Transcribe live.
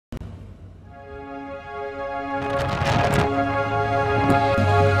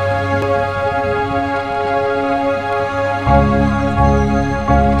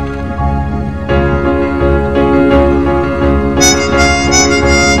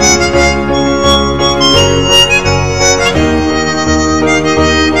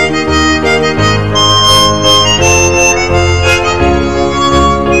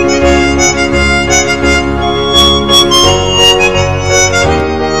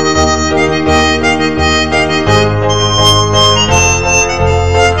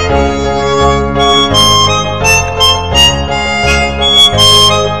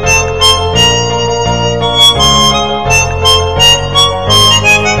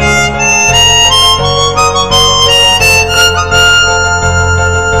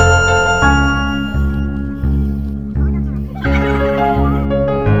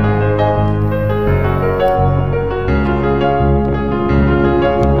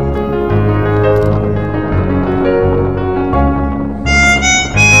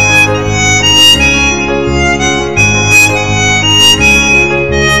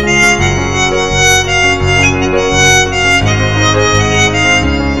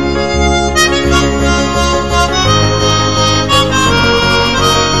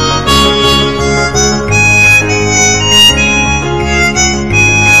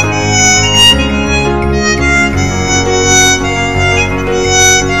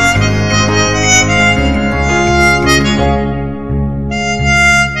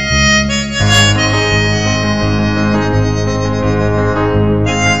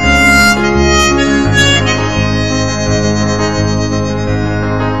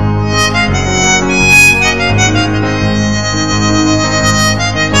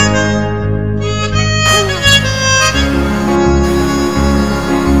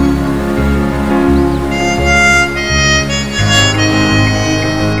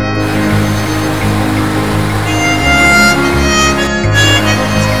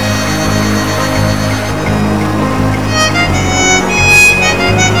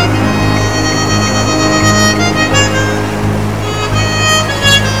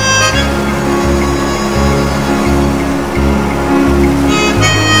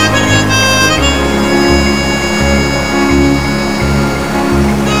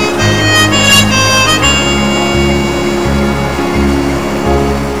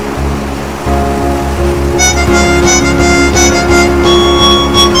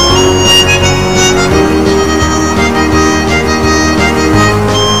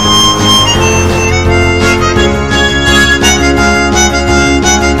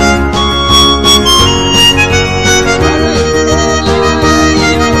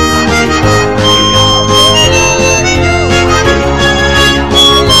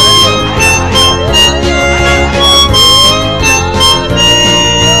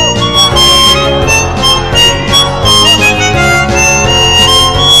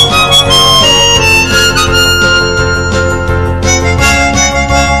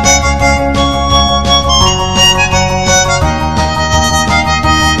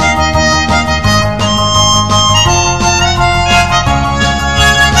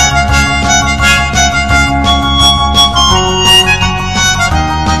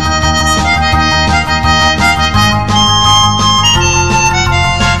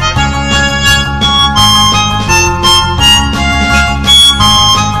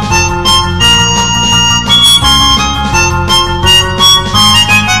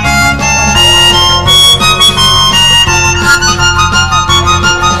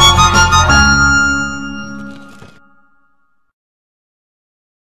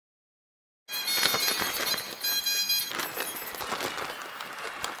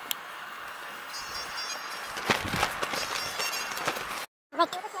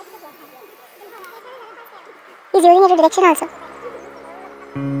is using it to direction also.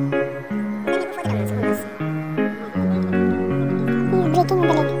 Breaking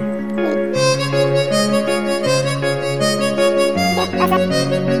the leg.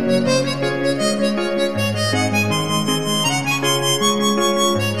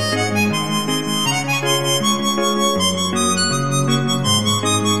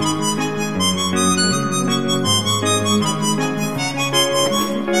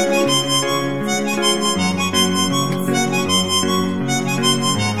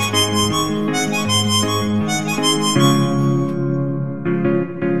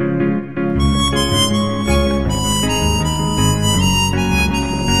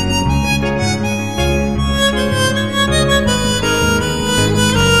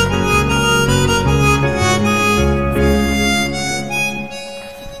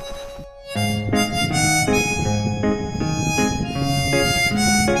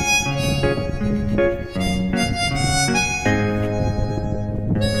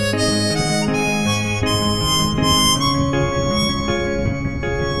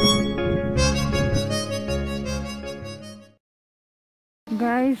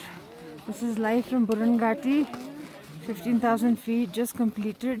 Guys, this is live from Buran Ghati, 15,000 feet just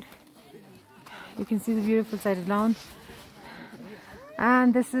completed. You can see the beautiful side down.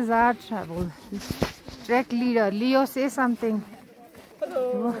 And this is our travel. Trek leader, Leo, say something.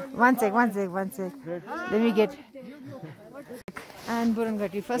 Hello. One sec. Let me get. And Buran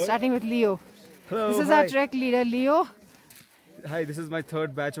Ghati. First starting with Leo. Hello, this is our trek leader, Leo. Hi, this is my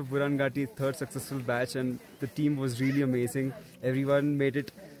third batch of Buran Ghati, third successful batch, and the team was really amazing. Everyone made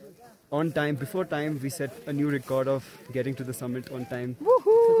it on time. Before time, we set a new record of getting to the summit on time.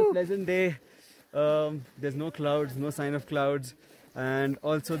 Woohoo! Such a pleasant day. There's no clouds, no sign of clouds, and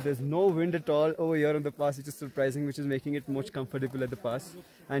also there's no wind at all over here on the pass, which is surprising, which is making it much comfortable at the pass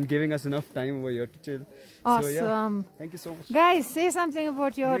and giving us enough time over here to chill. Awesome. So, yeah, thank you so much. Guys, say something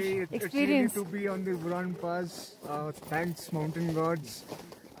about your experience. It's really to be on the Buran Pass. Thanks, mountain gods,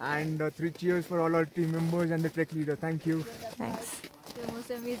 and 3 cheers for all our team members and the trek leader. Thank you. Thanks. The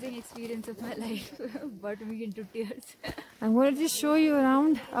most amazing experience of my life, brought me into tears. I'm going to just show you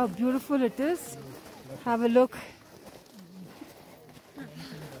around how beautiful it is. Have a look.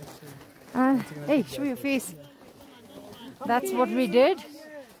 And hey, show your face. That's what we did.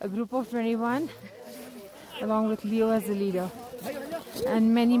 A group of 21, along with Leo as the leader,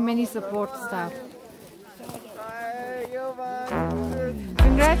 and many support staff.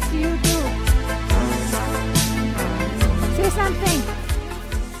 Congrats to you too. Say something.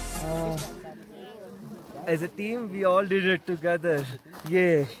 As a team, we all did it together.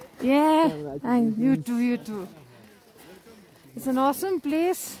 Yeah. Yeah, and you too. It's an awesome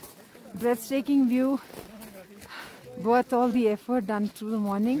place, breathtaking view, worth all the effort done through the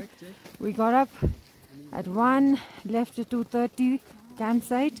morning. We got up at 1, left at 2:30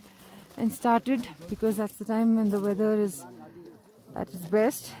 campsite, and started because that's the time when the weather is at its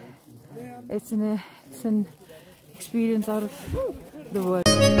best. It's an experience out of the world.